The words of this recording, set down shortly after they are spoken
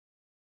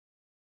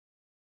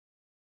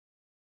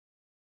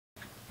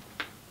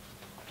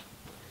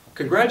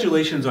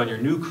Congratulations on your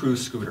new Cruze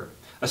scooter.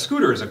 A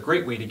scooter is a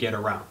great way to get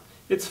around.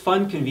 It's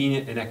fun,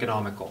 convenient, and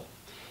economical.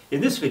 In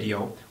this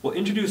video, we'll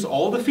introduce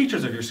all the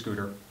features of your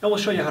scooter and we'll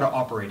show you how to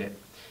operate it.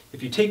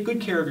 If you take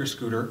good care of your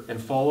scooter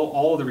and follow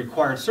all of the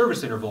required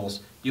service intervals,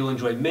 you'll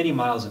enjoy many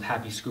miles of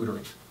happy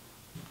scootering.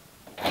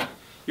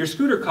 Your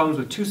scooter comes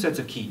with two sets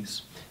of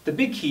keys. The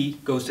big key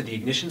goes to the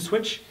ignition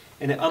switch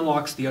and it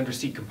unlocks the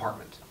underseat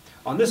compartment.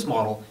 On this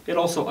model, it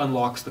also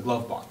unlocks the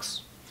glove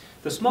box.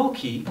 The small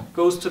key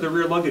goes to the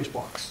rear luggage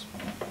box.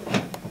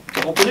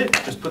 To open it,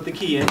 just put the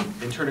key in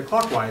and turn it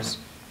clockwise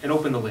and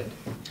open the lid.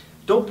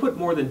 Don't put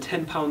more than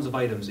 10 pounds of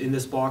items in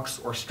this box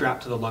or strap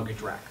to the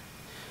luggage rack.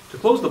 To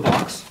close the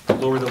box,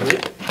 lower the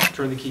lid,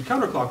 turn the key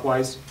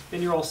counterclockwise,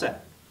 and you're all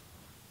set.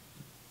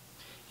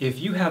 If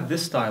you have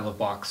this style of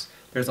box,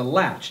 there's a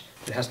latch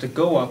that has to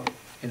go up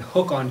and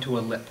hook onto a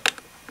lip.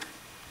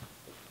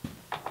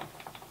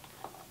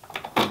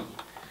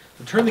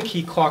 So turn the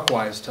key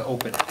clockwise to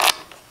open it.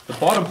 The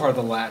bottom part of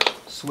the latch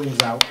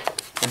swings out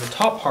and the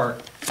top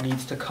part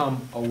needs to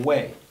come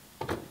away.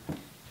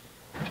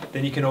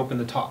 Then you can open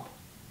the top.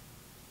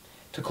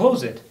 To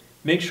close it,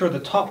 make sure the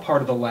top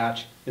part of the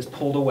latch is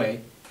pulled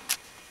away.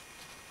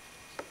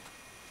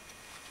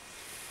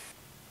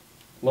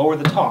 Lower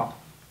the top.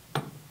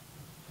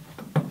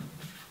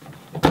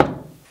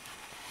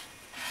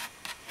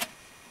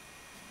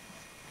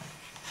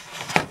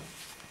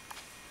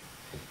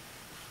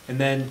 And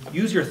then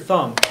use your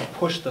thumb to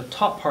push the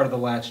top part of the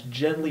latch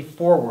gently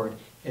forward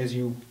as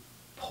you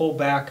pull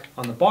back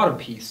on the bottom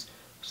piece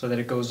so that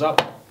it goes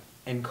up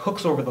and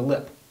hooks over the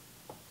lip.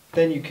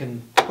 Then you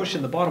can push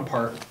in the bottom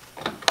part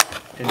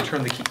and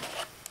turn the key.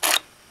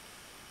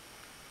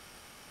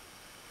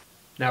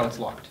 Now it's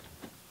locked.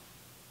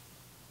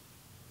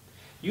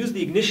 Use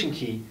the ignition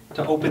key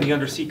to open the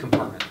underseat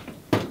compartment.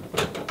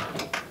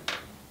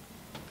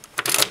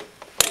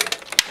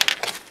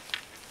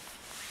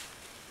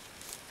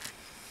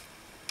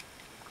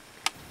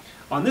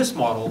 On this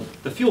model,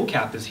 the fuel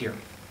cap is here.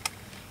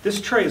 This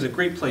tray is a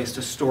great place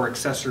to store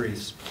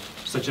accessories,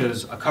 such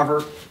as a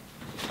cover,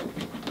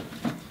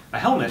 a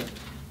helmet,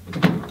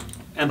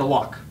 and a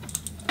lock.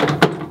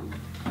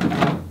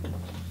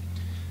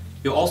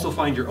 You'll also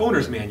find your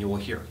owner's manual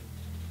here,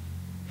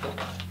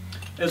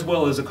 as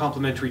well as a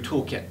complimentary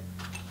toolkit.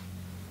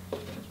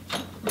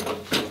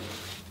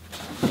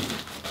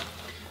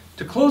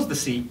 To close the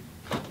seat,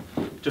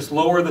 just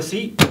lower the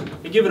seat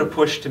and give it a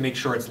push to make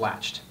sure it's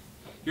latched.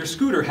 Your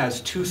scooter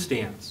has two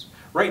stands.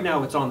 Right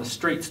now it's on the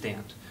straight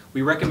stand.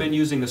 We recommend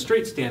using the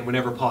straight stand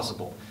whenever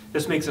possible.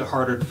 This makes it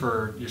harder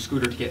for your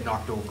scooter to get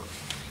knocked over.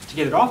 To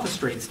get it off the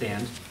straight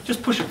stand,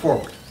 just push it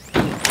forward.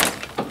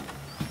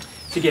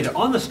 To get it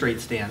on the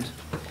straight stand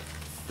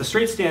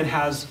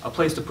has a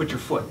place to put your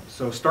foot.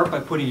 So start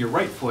by putting your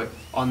right foot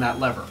on that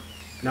lever.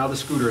 Now the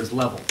scooter is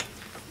level.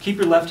 Keep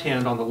your left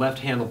hand on the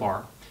left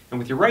handlebar, and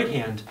with your right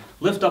hand,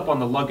 lift up on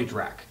the luggage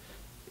rack.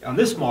 On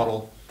this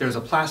model, there's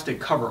a plastic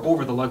cover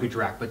over the luggage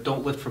rack, but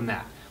don't lift from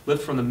that.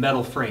 Lift from the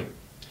metal frame.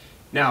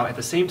 Now, at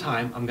the same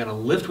time, I'm going to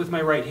lift with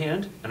my right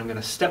hand, and I'm going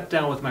to step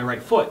down with my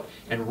right foot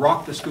and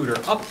rock the scooter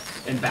up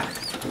and back.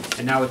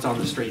 And now it's on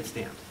the straight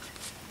stand.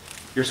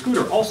 Your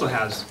scooter also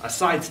has a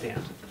side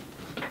stand.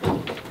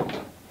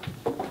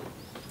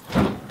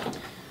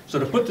 So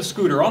to put the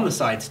scooter on the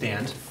side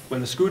stand, when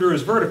the scooter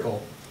is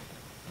vertical,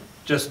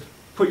 just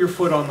put your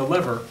foot on the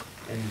lever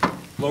and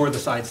lower the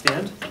side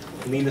stand,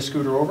 lean the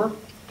scooter over,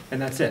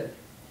 and that's it.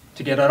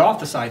 To get it off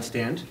the side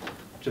stand,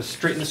 just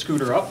straighten the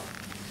scooter up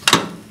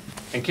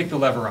and kick the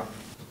lever up.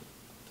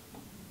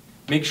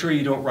 Make sure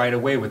you don't ride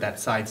away with that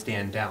side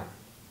stand down.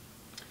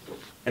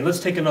 And let's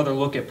take another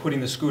look at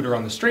putting the scooter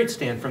on the straight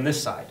stand from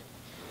this side.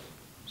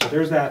 So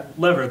there's that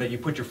lever that you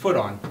put your foot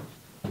on.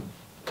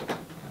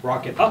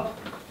 Rock it up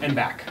and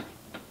back.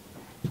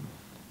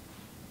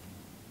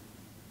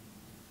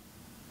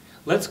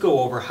 Let's go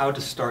over how to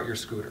start your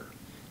scooter.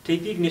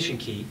 Take the ignition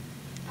key,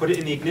 put it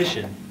in the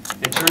ignition,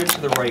 and turn it to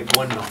the right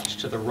one notch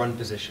to the run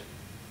position.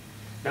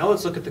 Now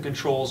let's look at the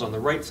controls on the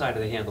right side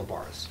of the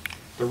handlebars.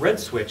 The red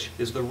switch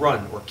is the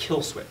run or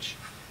kill switch.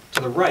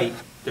 To the right,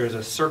 there's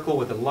a circle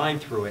with a line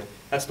through it.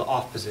 That's the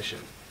off position.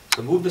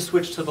 So move the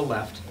switch to the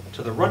left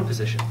to the run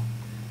position.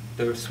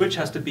 The switch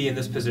has to be in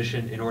this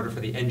position in order for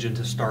the engine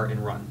to start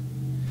and run.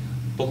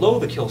 Below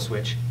the kill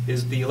switch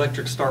is the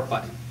electric start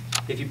button.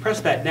 If you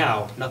press that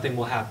now, nothing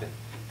will happen.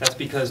 That's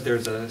because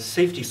there's a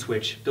safety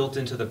switch built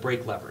into the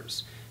brake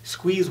levers.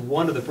 Squeeze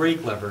one of the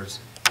brake levers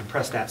and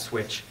press that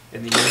switch,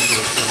 and the engine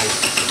will turn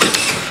over.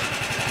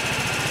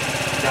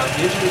 Now, if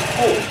the engine is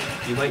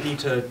cold, you might need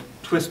to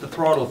twist the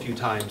throttle a few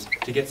times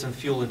to get some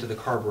fuel into the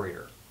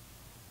carburetor.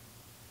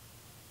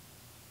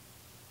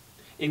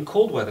 In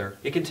cold weather,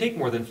 it can take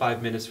more than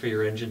 5 minutes for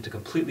your engine to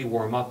completely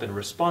warm up and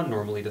respond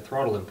normally to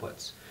throttle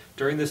inputs.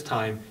 During this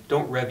time,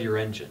 don't rev your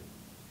engine.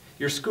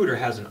 Your scooter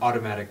has an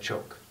automatic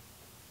choke.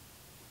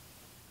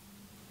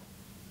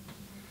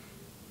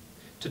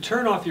 To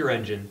turn off your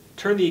engine,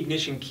 turn the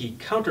ignition key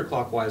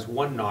counterclockwise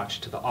one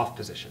notch to the off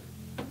position.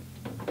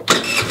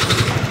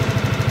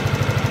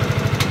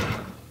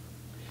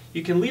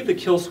 You can leave the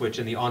kill switch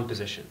in the on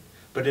position.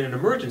 But in an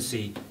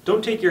emergency,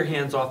 don't take your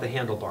hands off the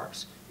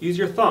handlebars. Use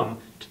your thumb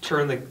to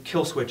turn the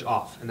kill switch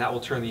off, and that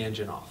will turn the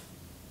engine off.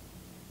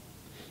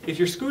 If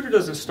your scooter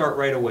doesn't start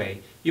right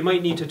away, you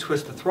might need to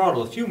twist the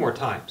throttle a few more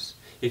times.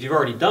 If you've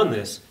already done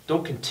this,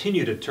 don't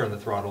continue to turn the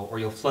throttle or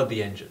you'll flood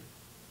the engine.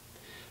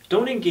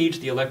 Don't engage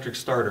the electric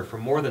starter for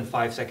more than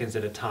 5 seconds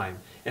at a time,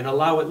 and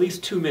allow at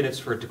least 2 minutes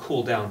for it to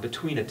cool down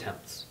between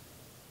attempts.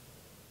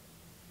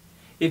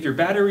 If your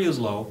battery is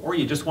low, or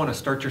you just want to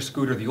start your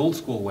scooter the old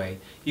school way,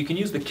 you can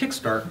use the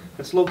kickstart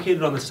that's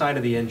located on the side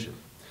of the engine.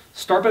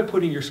 Start by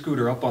putting your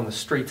scooter up on the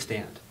straight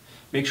stand.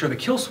 Make sure the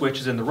kill switch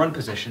is in the run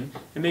position,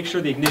 and make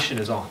sure the ignition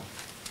is on.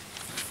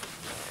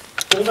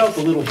 Hold out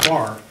the little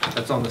bar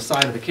that's on the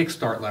side of the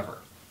kickstart lever.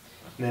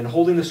 And then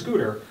holding the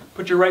scooter,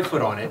 put your right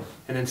foot on it,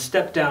 and then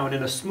step down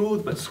in a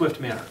smooth but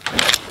swift manner.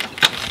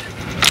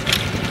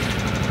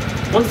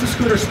 Once the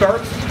scooter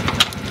starts,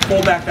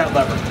 pull back that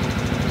lever.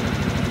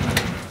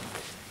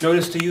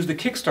 Notice to use the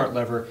kickstart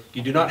lever,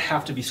 you do not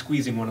have to be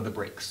squeezing one of the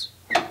brakes.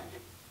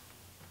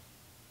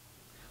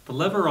 The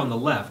lever on the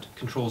left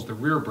controls the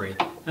rear brake,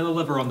 and the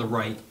lever on the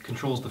right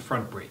controls the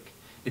front brake.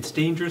 It's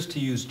dangerous to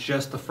use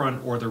just the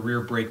front or the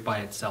rear brake by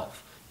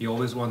itself. You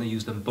always want to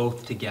use them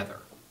both together.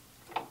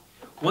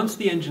 Once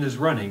the engine is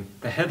running,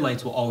 the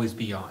headlights will always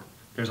be on.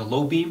 There's a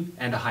low beam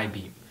and a high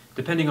beam.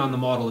 Depending on the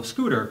model of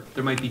scooter,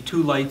 there might be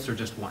 2 lights or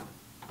just 1.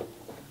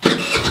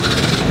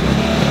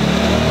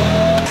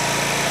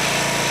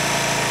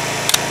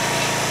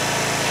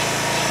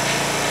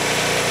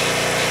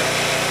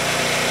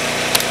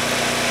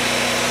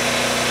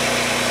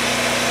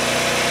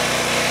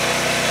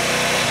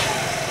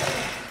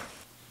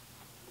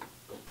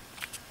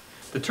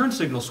 The turn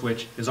signal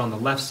switch is on the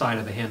left side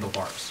of the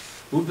handlebars.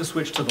 Move the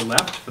switch to the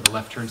left for the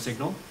left turn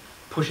signal,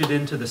 push it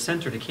into the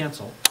center to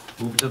cancel,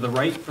 move it to the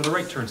right for the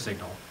right turn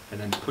signal, and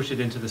then push it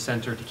into the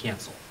center to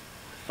cancel.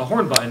 The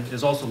horn button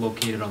is also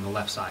located on the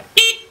left side.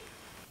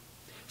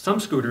 Some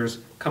scooters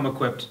come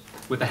equipped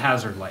with a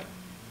hazard light.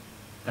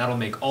 That'll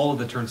make all of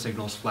the turn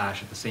signals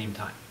flash at the same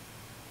time.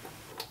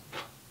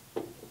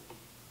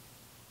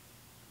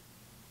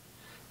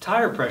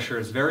 Tire pressure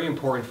is very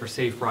important for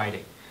safe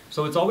riding.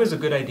 So it's always a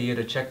good idea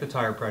to check the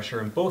tire pressure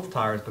in both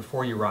tires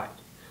before you ride.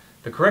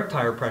 The correct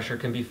tire pressure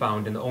can be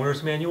found in the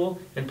owner's manual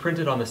and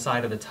printed on the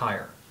side of the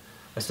tire.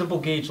 A simple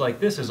gauge like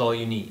this is all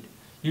you need.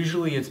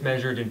 Usually it's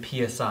measured in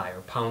PSI,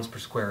 or pounds per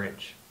square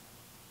inch.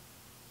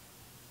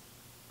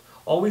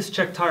 Always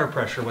check tire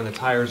pressure when the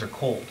tires are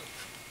cold.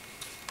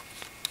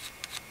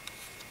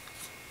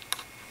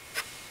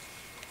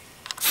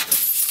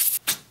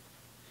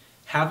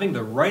 Having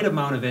the right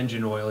amount of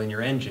engine oil in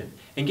your engine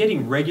and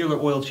getting regular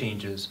oil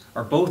changes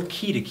are both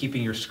key to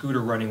keeping your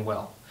scooter running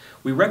well.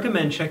 We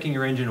recommend checking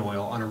your engine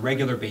oil on a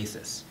regular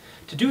basis.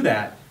 To do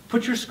that,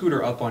 put your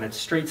scooter up on its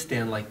straight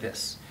stand like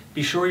this.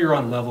 Be sure you're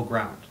on level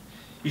ground.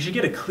 You should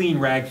get a clean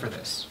rag for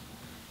this.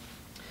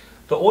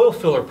 The oil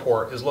filler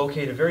port is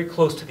located very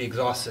close to the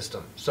exhaust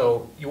system,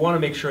 so you want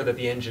to make sure that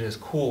the engine is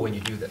cool when you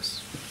do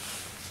this.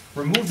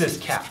 Remove this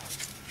cap.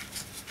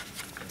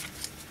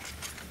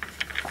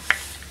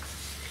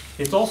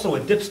 It's also a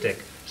dipstick,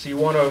 so you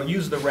want to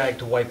use the rag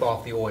to wipe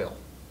off the oil.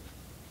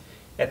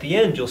 At the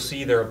end, you'll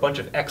see there are a bunch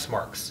of X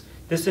marks.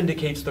 This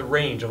indicates the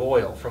range of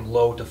oil from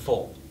low to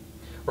full.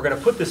 We're going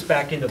to put this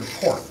back into the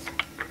port.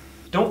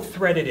 Don't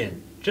thread it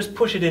in, just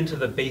push it into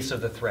the base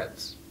of the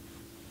threads.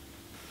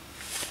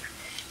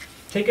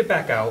 Take it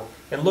back out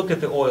and look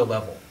at the oil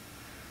level.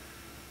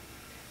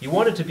 You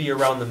want it to be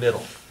around the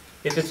middle.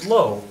 If it's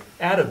low,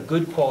 add a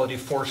good quality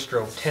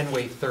 4-stroke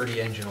 10-weight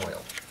 30 engine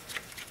oil.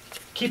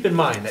 Keep in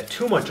mind that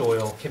too much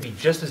oil can be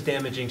just as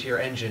damaging to your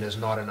engine as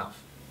not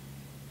enough.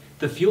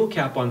 The fuel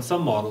cap on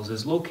some models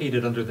is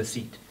located under the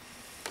seat.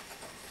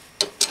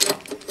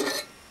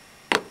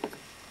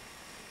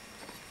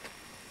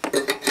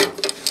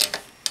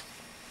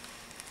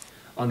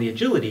 On the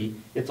Agility,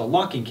 it's a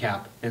locking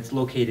cap and it's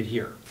located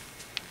here.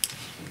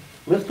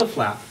 Lift the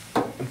flap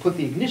and put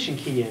the ignition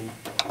key in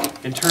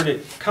and turn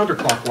it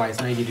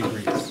counterclockwise 90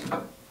 degrees.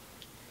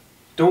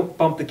 Don't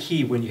bump the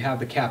key when you have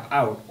the cap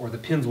out or the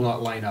pins will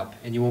not line up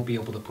and you won't be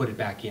able to put it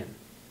back in.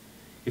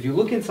 If you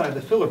look inside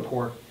the filler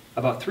port,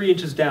 about 3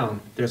 inches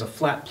down, there's a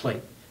flat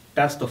plate.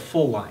 That's the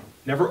full line.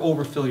 Never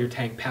overfill your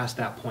tank past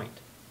that point.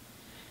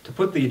 To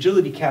put the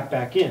Agility cap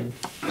back in,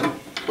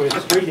 put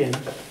it straight in,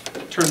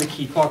 turn the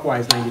key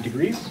clockwise 90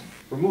 degrees,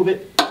 remove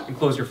it, and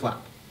close your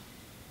flap.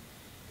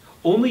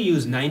 Only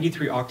use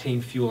 93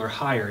 octane fuel or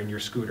higher in your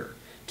scooter.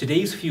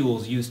 Today's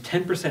fuels use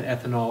 10%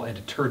 ethanol and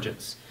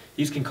detergents.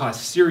 These can cause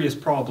serious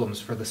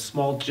problems for the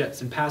small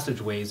jets and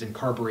passageways in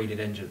carbureted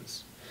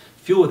engines.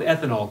 Fuel with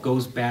ethanol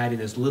goes bad in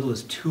as little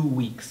as 2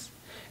 weeks.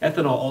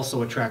 Ethanol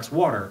also attracts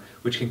water,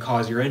 which can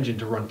cause your engine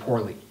to run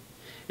poorly.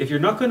 If you're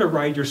not going to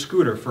ride your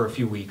scooter for a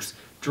few weeks,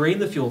 drain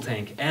the fuel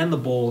tank and the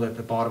bowl at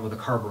the bottom of the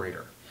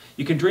carburetor.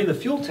 You can drain the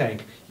fuel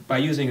tank by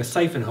using a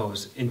siphon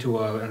hose into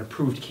an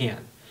approved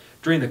can.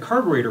 Drain the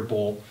carburetor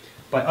bowl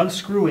by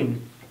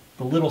unscrewing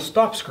the little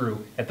stop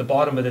screw at the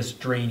bottom of this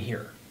drain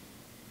here.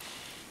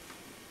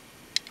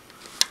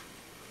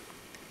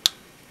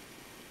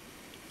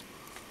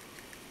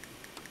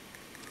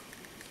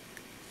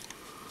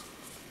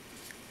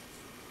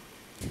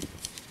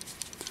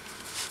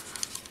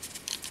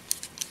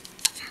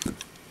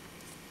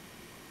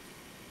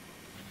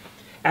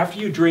 After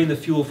you drain the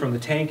fuel from the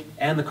tank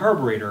and the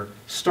carburetor,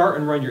 start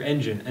and run your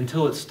engine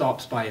until it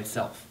stops by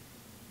itself.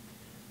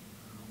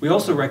 We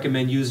also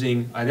recommend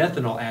using an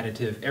ethanol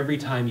additive every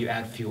time you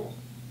add fuel.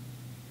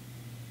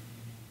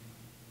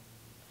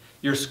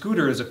 Your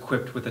scooter is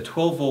equipped with a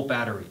 12-volt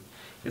battery.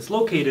 It's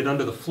located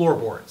under the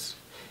floorboards.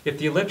 If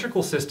the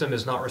electrical system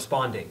is not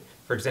responding,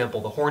 for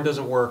example, the horn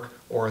doesn't work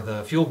or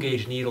the fuel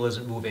gauge needle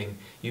isn't moving,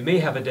 you may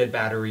have a dead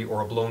battery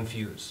or a blown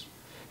fuse.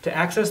 To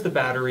access the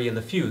battery and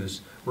the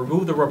fuse,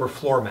 remove the rubber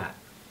floor mat.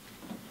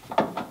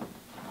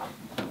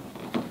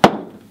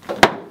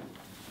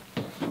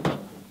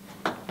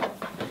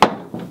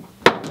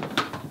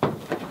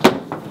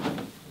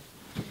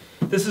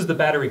 This is the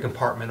battery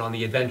compartment on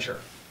the Adventure.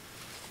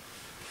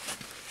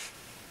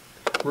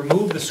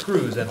 Remove the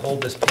screws that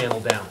hold this panel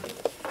down.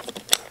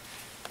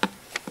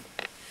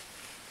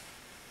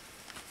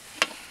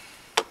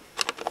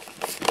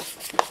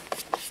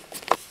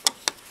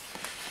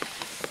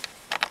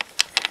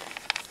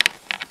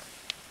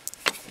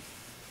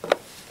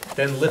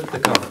 Then lift the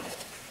cover.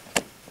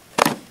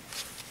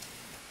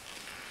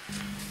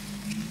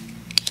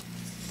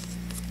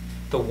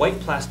 The white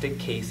plastic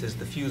case is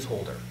the fuse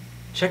holder.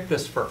 Check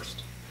this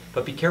first,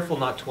 but be careful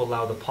not to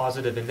allow the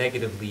positive and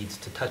negative leads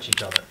to touch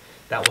each other.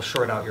 That will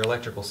short out your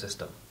electrical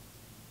system.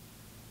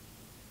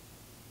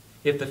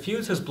 If the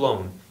fuse has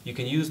blown, you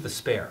can use the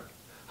spare.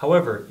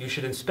 However, you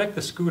should inspect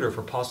the scooter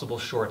for possible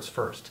shorts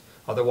first,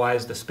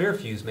 otherwise the spare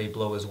fuse may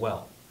blow as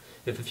well.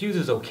 If the fuse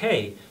is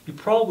okay, you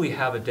probably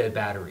have a dead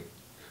battery.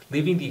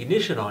 Leaving the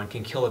ignition on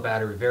can kill a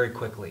battery very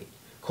quickly.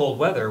 Cold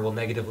weather will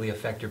negatively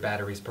affect your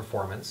battery's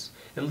performance,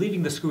 and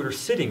leaving the scooter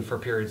sitting for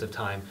periods of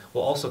time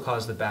will also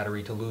cause the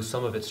battery to lose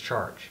some of its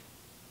charge.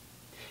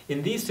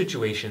 In these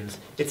situations,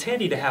 it's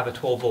handy to have a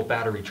 12-volt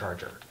battery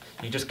charger.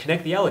 You just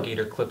connect the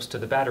alligator clips to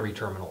the battery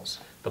terminals.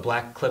 The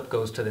black clip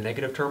goes to the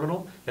negative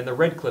terminal, and the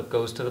red clip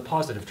goes to the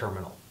positive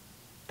terminal.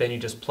 Then you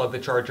just plug the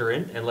charger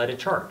in and let it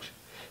charge.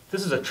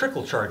 This is a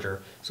trickle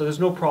charger, so there's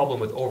no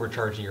problem with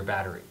overcharging your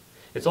battery.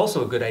 It's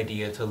also a good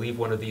idea to leave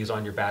one of these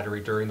on your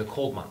battery during the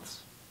cold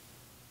months.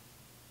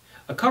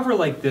 A cover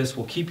like this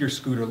will keep your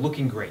scooter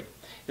looking great.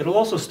 It'll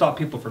also stop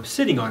people from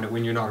sitting on it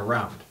when you're not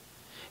around.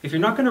 If you're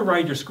not going to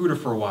ride your scooter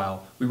for a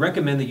while, we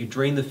recommend that you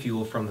drain the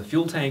fuel from the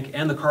fuel tank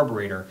and the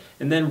carburetor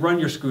and then run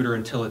your scooter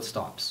until it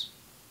stops.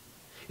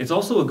 It's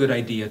also a good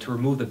idea to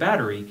remove the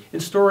battery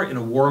and store it in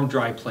a warm,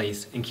 dry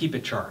place and keep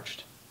it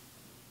charged.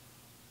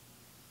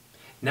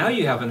 Now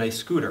you have a nice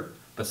scooter,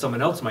 but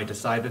someone else might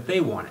decide that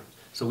they want it.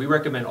 So we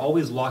recommend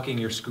always locking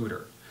your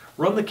scooter.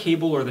 Run the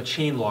cable or the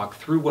chain lock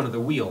through one of the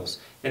wheels,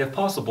 and if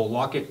possible,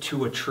 lock it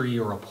to a tree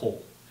or a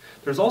pole.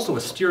 There's also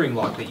a steering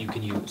lock that you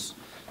can use.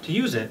 To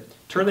use it,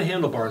 turn the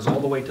handlebars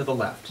all the way to the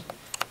left.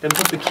 Then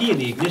put the key in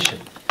the ignition,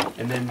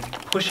 and then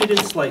push it in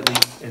slightly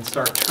and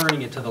start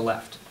turning it to the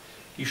left.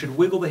 You should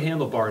wiggle the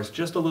handlebars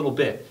just a little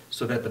bit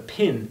so that the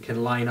pin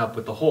can line up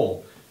with the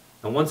hole.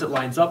 And once it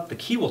lines up, the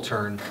key will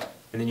turn,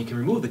 and then you can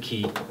remove the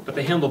key, but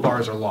the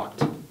handlebars are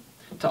locked.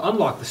 To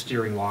unlock the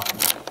steering lock,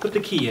 put the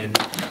key in,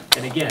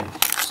 and again,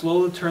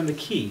 slowly turn the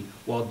key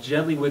while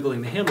gently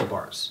wiggling the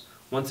handlebars.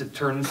 Once it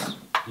turns,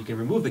 you can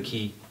remove the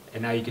key,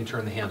 and now you can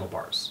turn the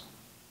handlebars.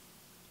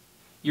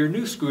 Your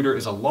new scooter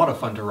is a lot of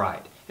fun to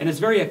ride, and it's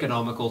very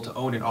economical to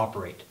own and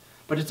operate.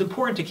 But it's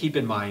important to keep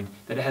in mind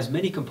that it has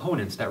many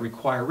components that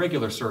require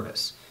regular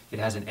service. It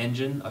has an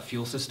engine, a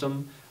fuel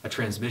system, a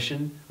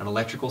transmission, an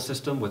electrical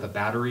system with a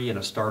battery and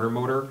a starter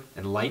motor,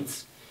 and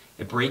lights.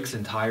 It brakes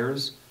and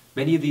tires.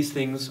 Many of these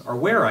things are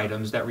wear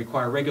items that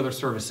require regular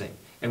servicing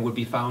and would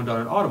be found on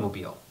an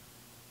automobile.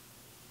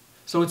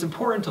 So it's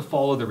important to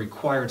follow the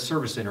required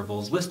service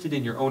intervals listed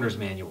in your owner's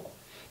manual.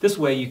 This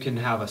way you can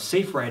have a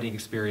safe riding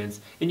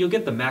experience and you'll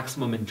get the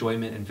maximum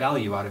enjoyment and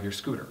value out of your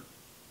scooter.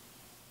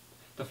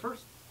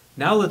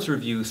 Now let's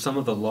review some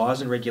of the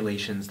laws and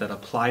regulations that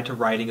apply to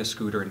riding a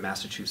scooter in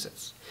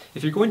Massachusetts.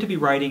 If you're going to be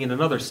riding in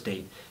another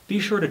state, be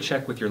sure to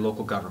check with your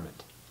local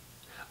government.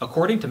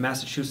 According to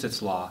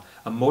Massachusetts law,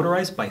 a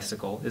motorized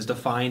bicycle is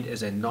defined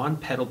as a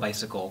non-pedal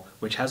bicycle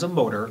which has a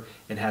motor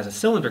and has a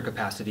cylinder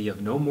capacity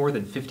of no more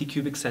than 50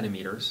 cubic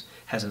centimeters,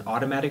 has an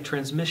automatic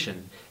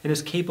transmission, and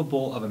is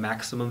capable of a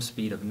maximum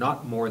speed of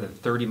not more than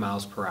 30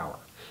 miles per hour.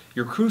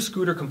 Your Cruze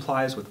scooter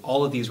complies with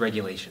all of these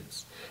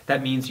regulations.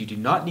 That means you do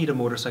not need a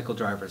motorcycle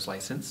driver's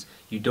license,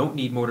 you don't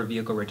need motor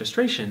vehicle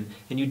registration,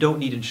 and you don't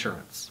need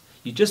insurance.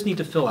 You just need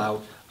to fill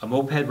out a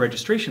moped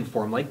registration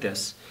form like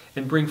this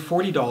and bring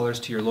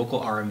 $40 to your local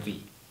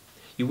RMV.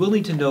 You will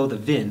need to know the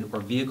VIN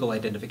or vehicle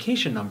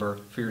identification number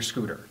for your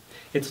scooter.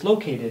 It's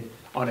located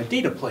on a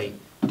data plate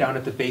down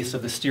at the base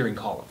of the steering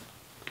column.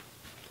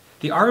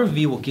 The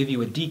RMV will give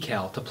you a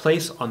decal to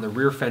place on the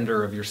rear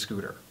fender of your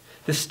scooter.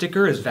 This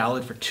sticker is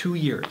valid for 2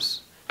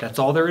 years. That's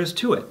all there is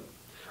to it.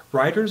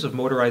 Riders of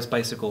motorized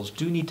bicycles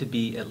do need to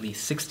be at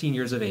least 16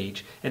 years of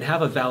age and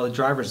have a valid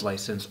driver's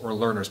license or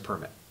learner's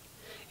permit.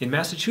 In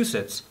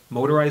Massachusetts,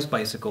 motorized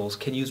bicycles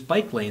can use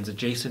bike lanes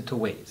adjacent to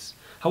ways.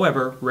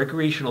 However,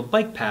 recreational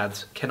bike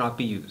paths cannot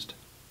be used.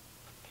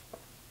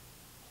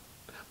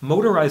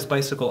 Motorized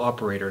bicycle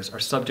operators are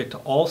subject to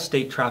all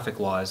state traffic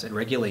laws and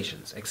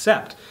regulations,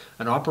 except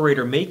an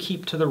operator may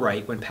keep to the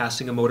right when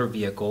passing a motor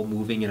vehicle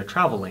moving in a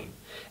travel lane,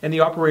 and the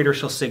operator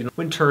shall signal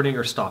when turning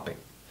or stopping.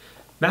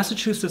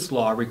 Massachusetts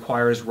law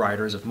requires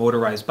riders of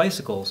motorized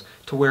bicycles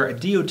to wear a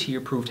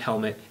DOT-approved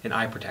helmet and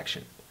eye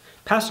protection.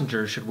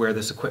 Passengers should wear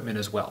this equipment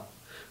as well.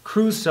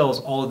 Cruze sells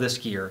all of this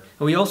gear,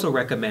 and we also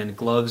recommend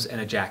gloves and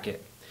a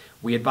jacket.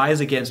 We advise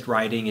against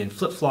riding in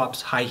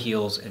flip-flops, high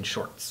heels, and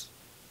shorts.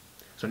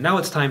 So now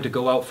it's time to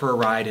go out for a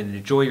ride and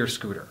enjoy your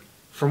scooter.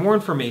 For more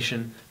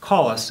information,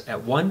 call us at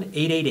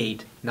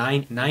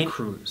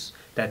 1-888-99-CRUZE.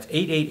 That's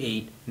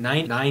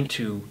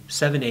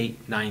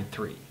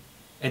 888-992-7893.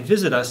 And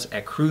visit us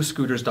at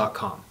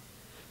cruzescooters.com.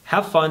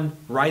 Have fun,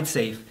 ride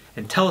safe,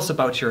 and tell us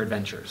about your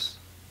adventures.